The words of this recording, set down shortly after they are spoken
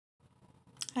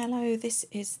Hello, this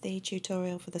is the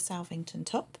tutorial for the Salvington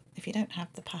top. If you don't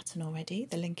have the pattern already,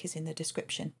 the link is in the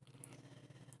description.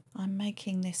 I'm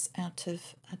making this out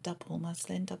of a double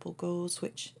muslin, double gauze,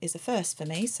 which is a first for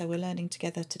me, so we're learning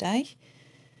together today.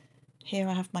 Here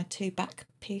I have my two back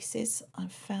pieces.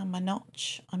 I've found my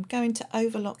notch. I'm going to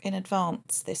overlock in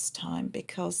advance this time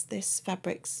because this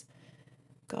fabric's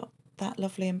got that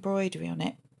lovely embroidery on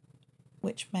it,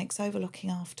 which makes overlocking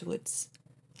afterwards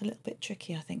a little bit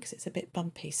tricky, I think, because it's a bit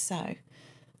bumpy. So I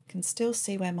can still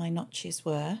see where my notches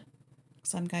were,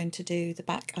 so I'm going to do the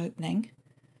back opening.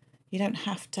 You don't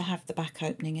have to have the back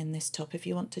opening in this top. If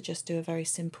you want to just do a very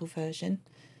simple version,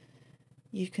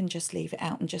 you can just leave it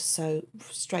out and just sew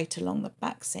straight along the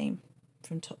back seam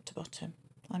from top to bottom.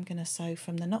 I'm going to sew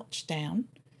from the notch down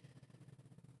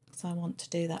because I want to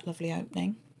do that lovely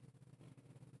opening.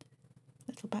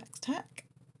 Little back tack,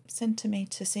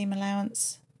 centimetre seam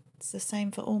allowance. It's the same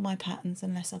for all my patterns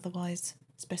unless otherwise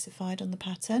specified on the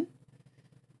pattern.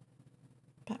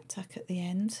 Back tack at the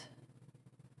end.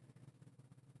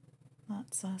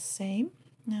 That's our seam.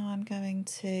 Now I'm going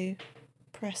to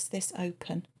press this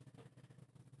open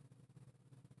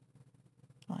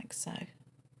like so.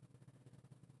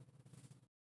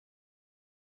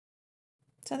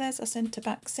 So there's our centre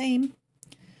back seam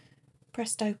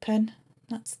pressed open.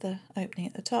 That's the opening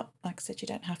at the top. Like I said, you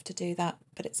don't have to do that,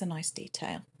 but it's a nice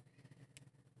detail.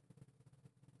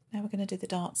 Now we're going to do the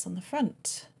darts on the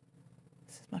front.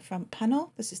 This is my front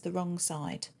panel. This is the wrong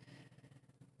side.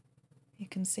 You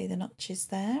can see the notches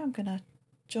there. I'm going to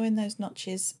join those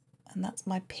notches, and that's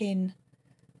my pin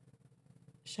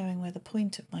showing where the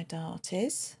point of my dart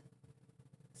is.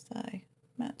 So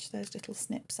match those little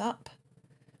snips up,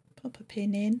 pop a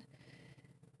pin in.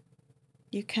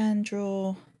 You can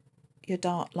draw your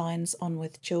dart lines on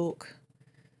with chalk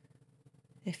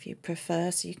if you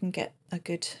prefer, so you can get a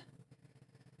good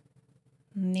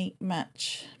neat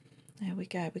match. There we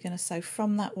go. We're going to sew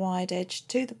from that wide edge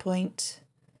to the point,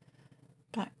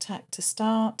 back tack to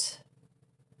start,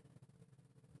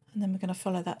 and then we're going to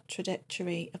follow that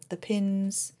trajectory of the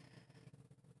pins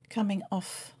coming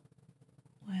off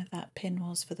where that pin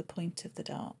was for the point of the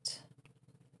dart.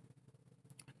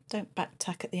 Don't back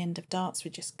tack at the end of darts, we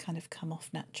just kind of come off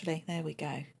naturally. There we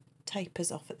go.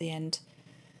 Tapers off at the end.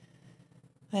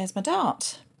 There's my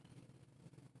dart.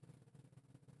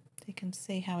 You can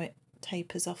see how it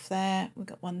tapers off there. We've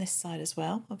got one this side as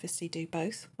well. Obviously do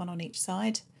both, one on each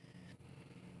side.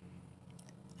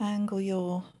 Angle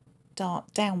your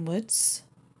dart downwards,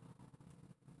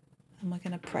 and we're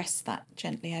going to press that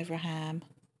gently over a ham.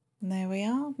 And there we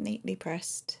are, neatly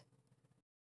pressed.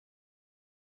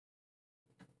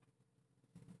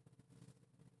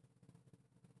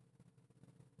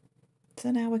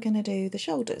 So now we're going to do the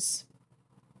shoulders.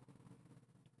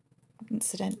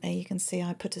 Incidentally, you can see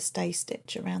I put a stay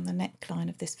stitch around the neckline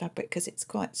of this fabric because it's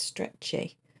quite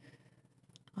stretchy.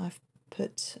 I've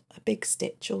put a big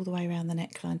stitch all the way around the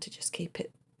neckline to just keep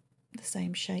it the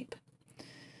same shape.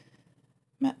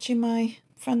 Matching my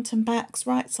front and backs,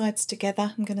 right sides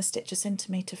together, I'm going to stitch a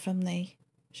centimetre from the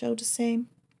shoulder seam,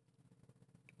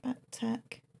 back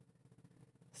tack,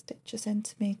 stitch a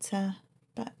centimetre,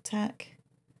 back tack,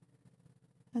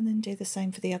 and then do the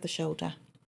same for the other shoulder.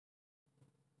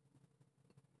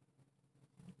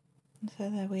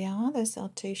 So there we are, there's our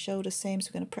two shoulder seams.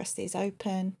 We're going to press these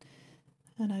open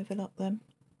and overlock them.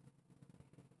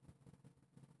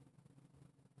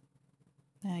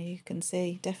 Now you can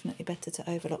see, definitely better to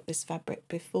overlock this fabric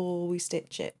before we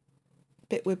stitch it. A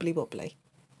bit wibbly wobbly,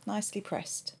 nicely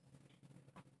pressed.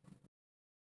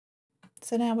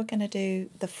 So now we're going to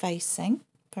do the facing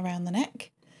around the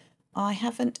neck. I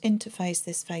haven't interfaced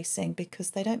this facing because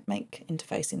they don't make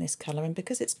interfacing this colour, and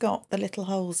because it's got the little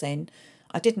holes in,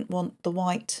 I didn't want the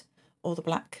white or the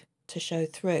black to show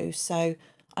through, so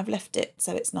I've left it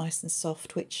so it's nice and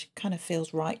soft, which kind of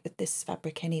feels right with this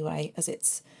fabric anyway, as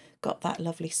it's got that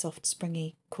lovely soft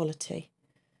springy quality.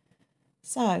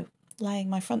 So laying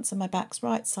my fronts and my backs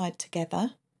right side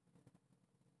together,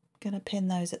 I'm going to pin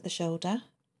those at the shoulder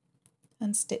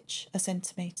and stitch a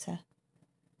centimetre.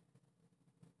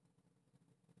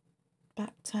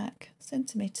 Back tack,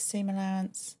 centimetre seam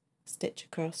allowance, stitch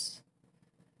across.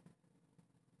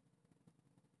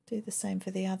 Do the same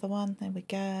for the other one. There we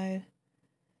go. I'm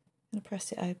going to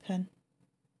press it open.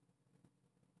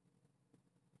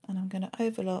 And I'm going to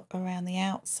overlock around the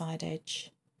outside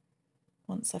edge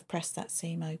once I've pressed that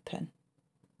seam open.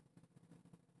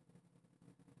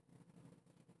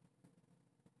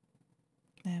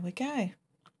 There we go. You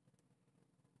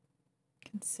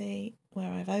can see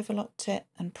where I've overlocked it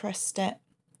and pressed it.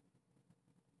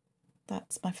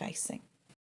 That's my facing.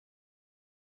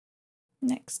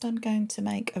 Next I'm going to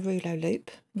make a rouleau loop.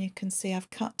 And you can see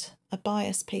I've cut a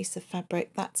bias piece of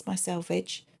fabric, that's my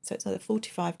selvage, so it's at a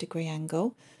 45-degree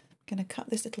angle. I'm going to cut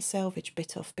this little selvage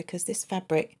bit off because this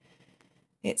fabric,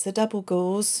 it's a double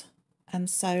gauze, and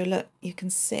so look, you can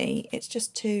see it's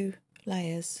just 2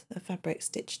 layers of fabric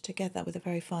stitched together with a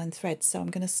very fine thread. So I'm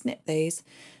going to snip these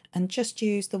and just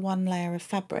use the 1 layer of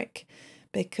fabric,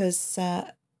 because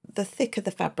the thicker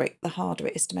the fabric, the harder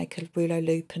it is to make a rouleau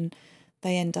loop, and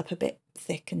they end up a bit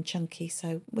thick and chunky,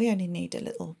 so we only need a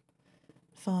little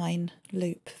fine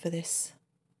loop for this.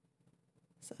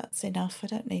 So that's enough. I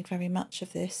don't need very much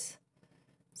of this.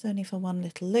 It's only for 1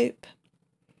 little loop.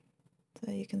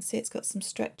 So you can see it's got some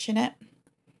stretch in it.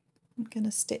 I'm going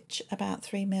to stitch about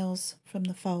 3 mils from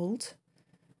the fold,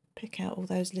 pick out all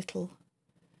those little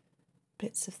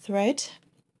bits of thread,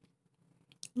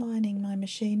 lining my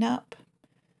machine up.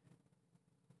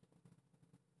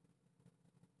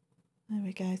 There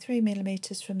we go, 3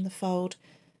 millimeters from the fold.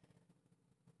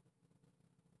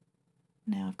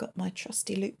 Now I've got my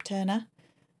trusty loop turner.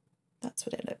 That's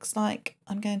what it looks like.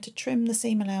 I'm going to trim the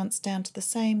seam allowance down to the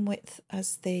same width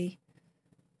as the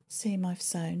seam I've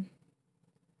sewn.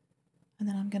 And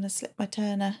then I'm going to slip my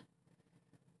turner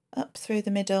up through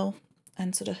the middle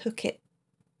and sort of hook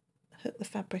the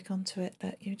fabric onto it.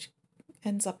 That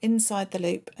ends up inside the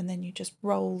loop, and then you just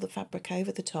roll the fabric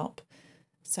over the top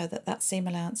so that that seam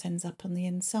allowance ends up on the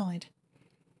inside.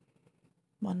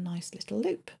 1 nice little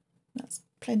loop. That's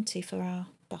plenty for our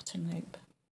button loop.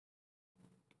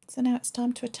 So now it's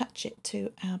time to attach it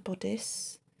to our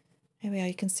bodice. Here we are,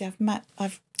 you can see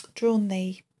I've drawn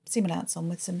the seam allowance on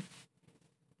with some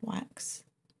wax.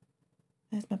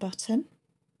 There's my button,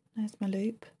 there's my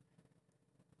loop.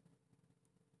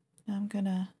 Now I'm going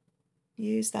to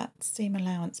use that seam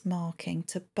allowance marking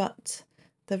to butt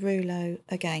the rouleau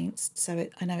against, so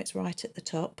I know it's right at the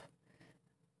top.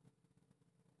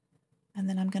 And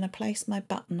then I'm going to place my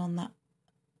button on that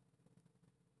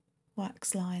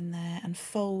wax line there and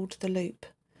fold the loop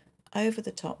over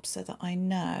the top so that I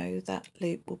know that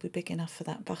loop will be big enough for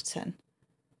that button.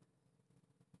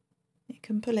 You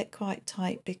can pull it quite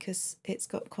tight because it's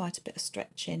got quite a bit of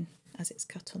stretch in as it's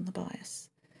cut on the bias.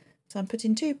 So I'm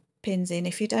putting 2 pins in.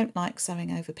 If you don't like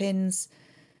sewing over pins,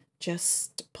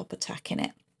 just pop a tack in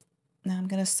it. Now I'm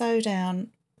going to sew down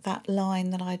that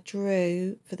line that I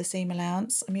drew for the seam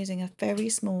allowance. I'm using a very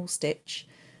small stitch,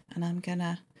 and I'm going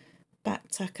to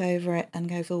back tack over it and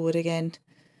go forward again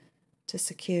to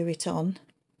secure it on.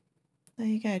 There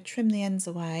you go, trim the ends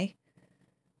away.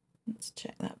 Let's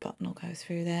check that button will go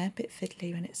through there. A bit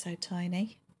fiddly when it's so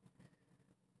tiny.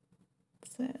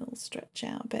 So it'll stretch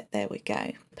out a bit. There we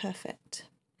go, perfect.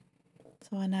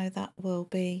 So I know that will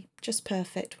be just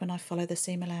perfect when I follow the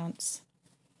seam allowance.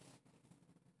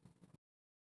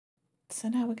 So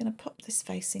now we're going to pop this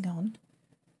facing on,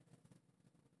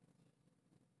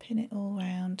 pin it all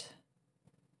round,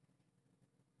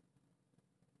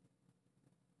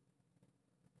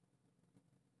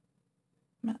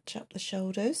 match up the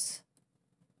shoulders.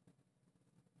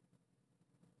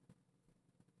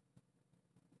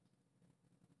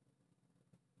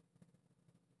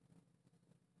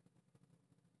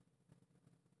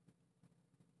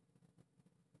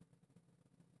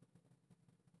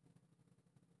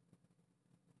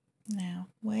 Now,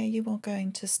 where you are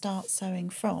going to start sewing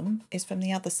from is from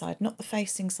the other side, not the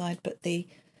facing side, but the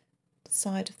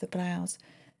side of the blouse.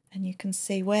 And you can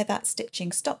see where that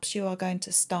stitching stops, you are going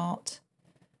to start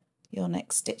your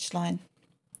next stitch line.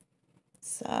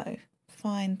 So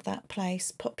find that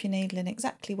place, pop your needle in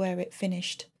exactly where it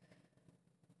finished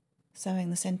sewing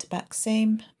the centre back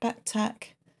seam, back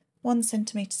tack, 1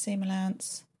 centimetre seam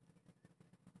allowance,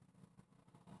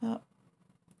 up,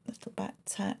 little back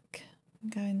tack. I'm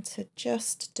going to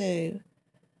just do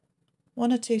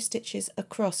 1 or 2 stitches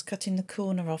across, cutting the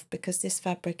corner off because this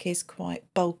fabric is quite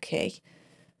bulky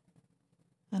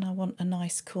and I want a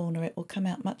nice corner. It will come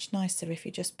out much nicer if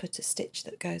you just put a stitch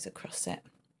that goes across it.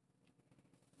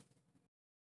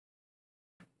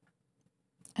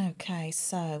 Okay,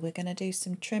 so we're going to do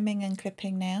some trimming and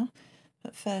clipping now.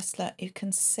 But first, look, you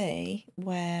can see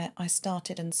where I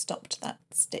started and stopped that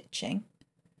stitching.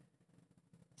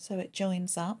 So it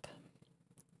joins up.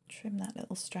 Trim that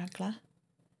little straggler.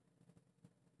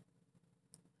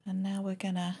 And now we're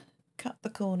going to cut the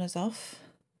corners off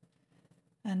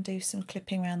and do some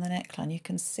clipping around the neckline. You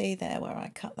can see there where I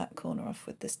cut that corner off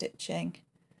with the stitching.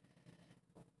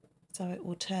 So it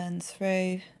will turn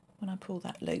through when I pull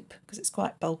that loop, because it's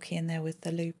quite bulky in there with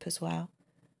the loop as well.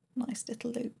 Nice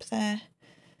little loop there.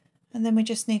 And then we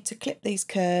just need to clip these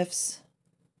curves.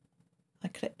 I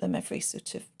clip them every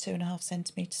sort of 2.5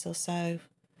 centimetres or so.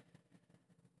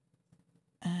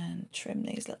 and trim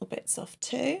these little bits off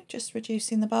too, just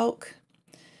reducing the bulk.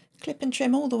 Clip and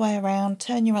trim all the way around,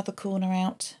 turn your other corner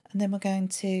out, and then we're going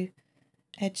to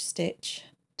edge stitch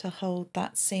to hold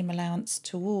that seam allowance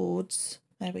towards,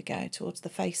 there we go, towards the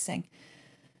facing.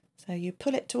 So you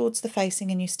pull it towards the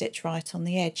facing and you stitch right on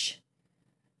the edge.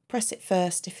 Press it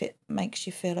first if it makes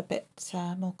you feel a bit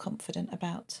more confident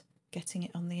about getting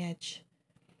it on the edge.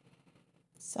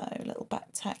 So a little back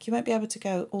tack. You won't be able to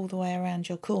go all the way around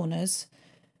your corners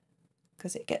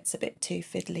because it gets a bit too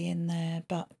fiddly in there,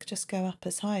 but just go up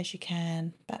as high as you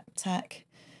can, back tack,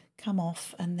 come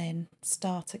off and then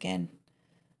start again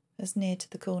as near to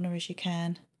the corner as you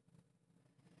can,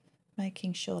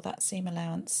 making sure that seam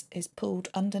allowance is pulled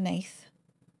underneath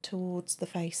towards the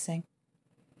facing.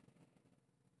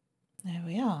 There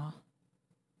we are.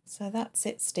 So that's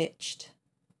it stitched.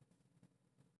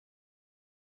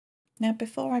 Now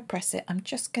before I press it, I'm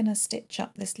just going to stitch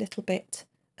up this little bit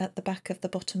at the back of the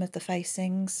bottom of the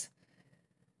facings,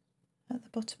 at the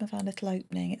bottom of our little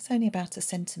opening. It's only about 1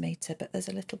 centimetre, but there's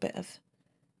a little bit of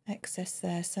excess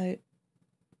there. So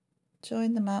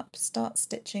join them up, start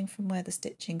stitching from where the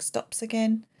stitching stops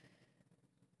again,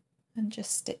 and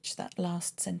just stitch that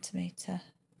last centimetre.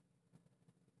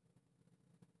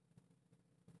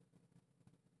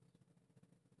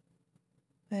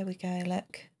 There we go,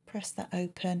 look, press that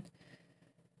open.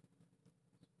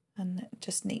 And it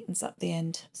just neatens up the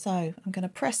end. So I'm going to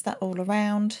press that all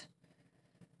around.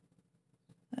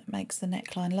 That makes the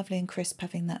neckline lovely and crisp,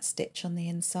 having that stitch on the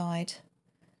inside.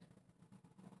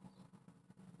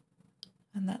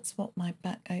 And that's what my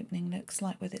back opening looks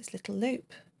like with its little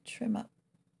loop. Trim up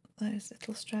those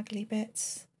little straggly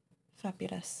bits.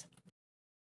 Fabulous.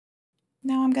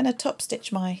 Now I'm going to top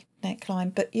stitch my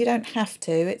neckline, but you don't have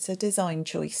to, it's a design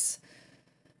choice.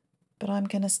 But I'm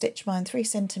going to stitch mine 3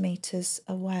 centimetres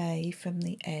away from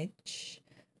the edge.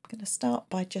 I'm going to start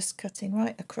by just cutting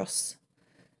right across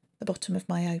the bottom of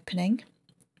my opening.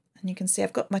 And you can see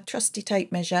I've got my trusty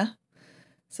tape measure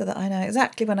so that I know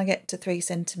exactly when I get to 3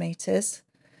 centimetres.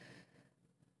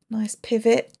 Nice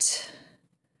pivot.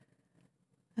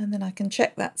 And then I can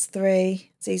check that's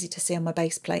 3. It's easy to see on my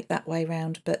base plate that way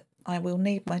round, but I will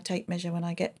need my tape measure when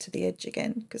I get to the edge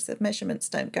again because the measurements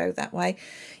don't go that way.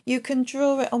 You can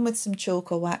draw it on with some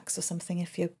chalk or wax or something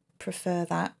if you prefer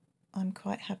that. I'm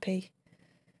quite happy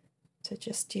to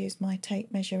just use my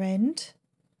tape measure end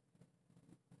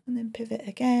and then pivot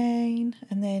again,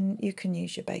 and then you can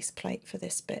use your base plate for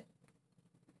this bit.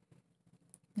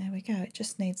 There we go, it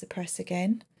just needs a press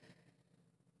again.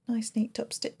 Nice neat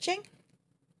top stitching.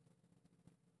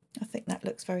 I think that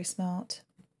looks very smart.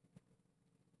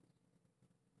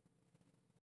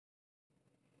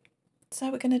 So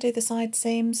we're going to do the side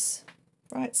seams,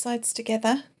 right sides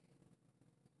together.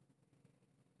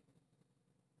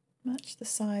 Match the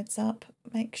sides up,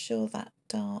 make sure that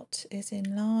dart is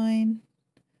in line,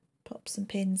 pop some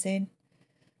pins in.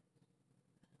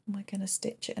 And we're going to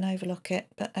stitch it and overlock it,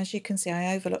 but as you can see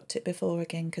I overlocked it before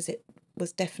again because it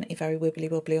was definitely very wibbly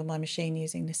wobbly on my machine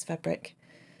using this fabric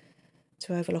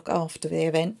to overlock after the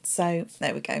event. So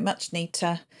there we go, much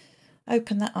neater.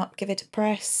 Open that up, give it a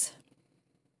press.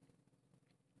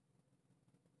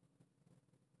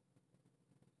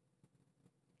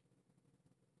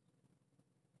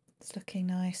 It's looking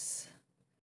nice.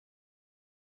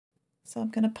 So I'm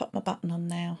going to pop my button on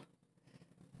now.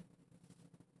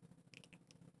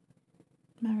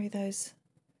 Marry those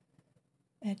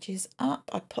edges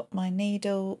up. I put my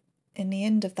needle in the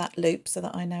end of that loop so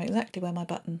that I know exactly where my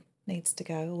button needs to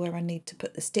go, or where I need to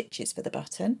put the stitches for the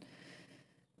button.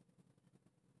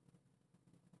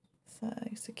 So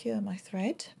secure my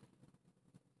thread.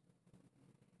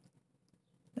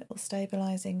 Little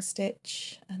stabilising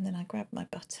stitch, and then I grab my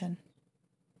button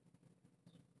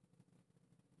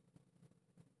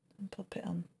and pop it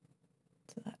on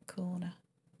to that corner.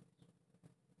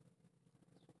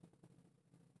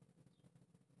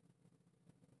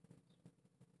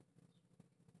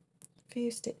 A few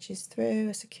stitches through,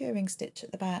 a securing stitch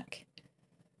at the back,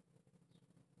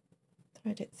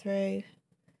 thread it through,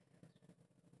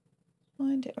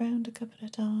 wind it round a couple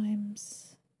of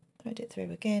times, thread it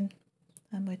through again,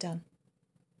 and we're done.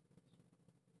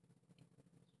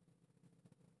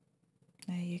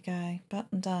 There you go,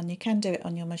 button done. You can do it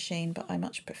on your machine, but I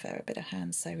much prefer a bit of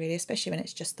hand sew really, especially when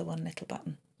it's just the one little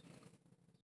button.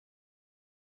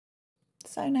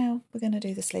 So now we're going to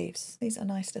do the sleeves. These are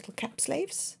nice little cap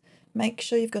sleeves. Make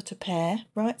sure you've got a pair,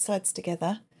 right sides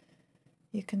together.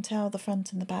 You can tell the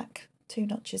front and the back, 2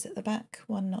 notches at the back,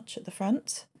 1 notch at the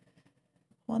front,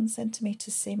 1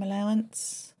 centimetre seam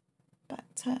allowance, back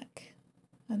tack,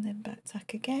 and then back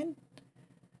tack again.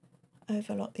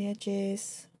 Overlock the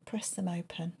edges, press them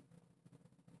open.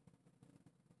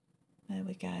 There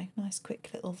we go, nice quick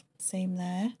little seam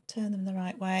there. Turn them the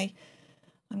right way.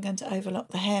 I'm going to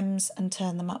overlock the hems and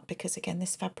turn them up because again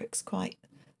this fabric's quite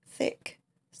thick,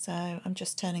 so I'm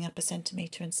just turning up 1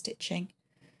 centimetre and stitching.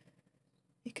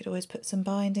 You could always put some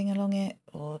binding along it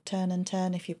or turn and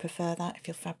turn if you prefer that, if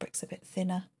your fabric's a bit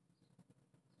thinner.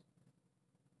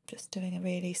 Just doing a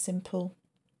really simple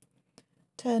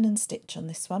turn and stitch on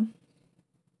this one.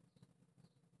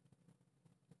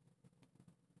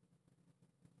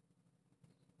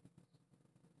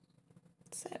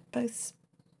 So both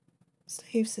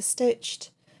sleeves are stitched.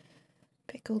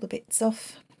 Pick all the bits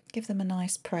off, give them a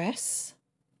nice press.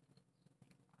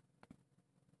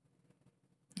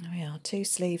 There we are, 2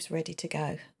 sleeves ready to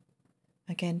go.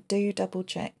 Again, do double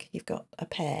check you've got a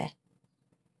pair,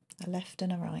 a left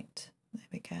and a right. There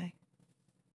we go.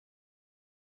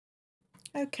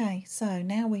 Okay, so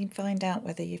now we can find out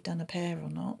whether you've done a pair or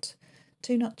not.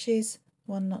 2 notches,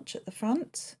 1 notch at the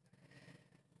front.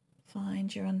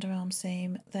 Find your underarm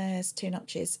seam, there's 2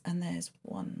 notches and there's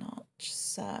 1 notch.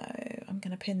 So I'm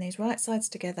going to pin these right sides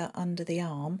together under the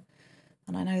arm,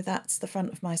 and I know that's the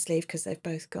front of my sleeve because they've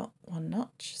both got 1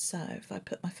 notch. So if I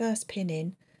put my first pin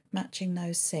in, matching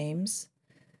those seams,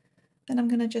 then I'm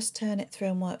going to just turn it through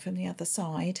and work from the other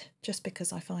side, just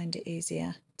because I find it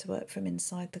easier to work from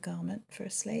inside the garment for a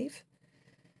sleeve.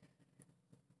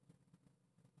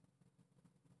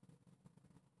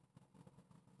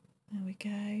 There we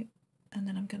go. And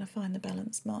then I'm going to find the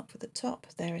balance mark for the top.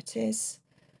 There it is.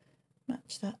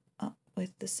 Match that up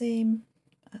with the seam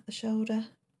at the shoulder.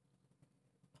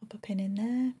 Pop a pin in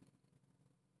there.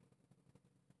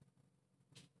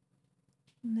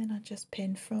 And then I just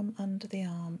pin from under the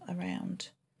arm around.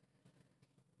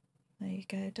 There you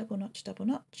go, double notch, double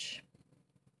notch.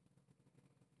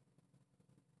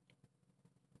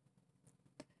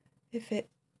 If it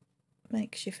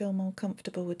makes you feel more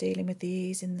comfortable with dealing with the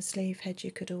ease in the sleeve head,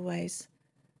 you could always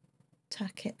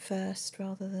tack it first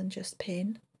rather than just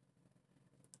pin.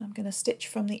 I'm going to stitch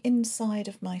from the inside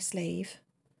of my sleeve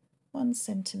 1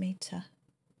 centimetre.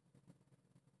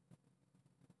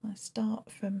 I start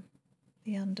from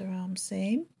the underarm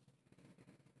seam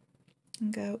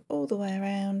and go all the way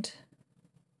around,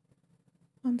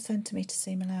 1 centimetre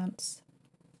seam allowance,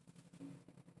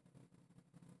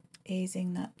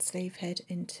 easing that sleeve head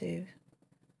into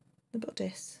the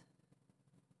bodice.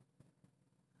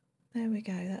 There we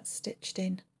go, that's stitched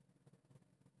in.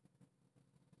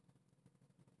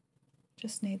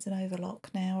 Just needs an overlock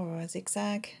now or a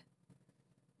zigzag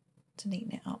to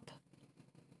neaten it up.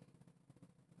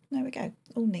 There we go,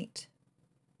 all neat.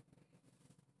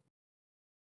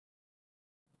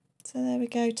 So there we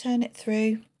go, turn it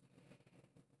through.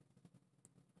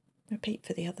 Repeat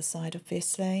for the other side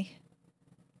obviously.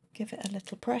 Give it a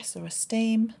little press or a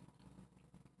steam.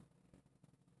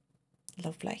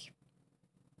 Lovely.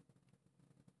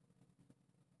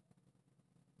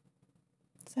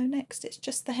 So next it's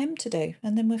just the hem to do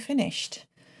and then we're finished.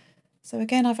 So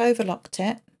again I've overlocked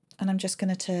it and I'm just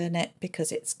going to turn it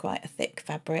because it's quite a thick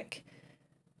fabric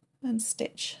and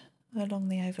stitch along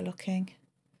the overlocking.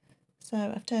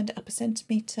 So I've turned it up 1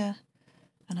 centimetre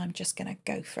and I'm just going to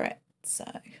go for it. So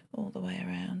all the way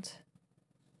around.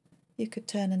 You could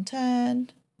turn and turn,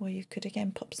 or you could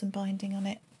again pop some binding on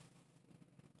it.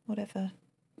 Whatever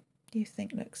you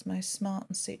think looks most smart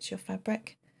and suits your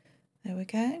fabric. There we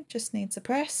go, just needs a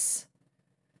press.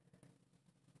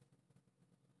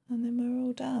 And then we're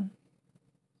all done.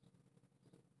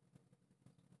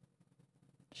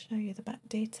 Show you the back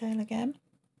detail again.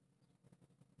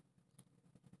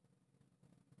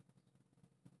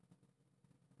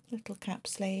 Little cap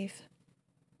sleeve,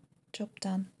 job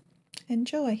done.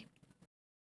 Enjoy.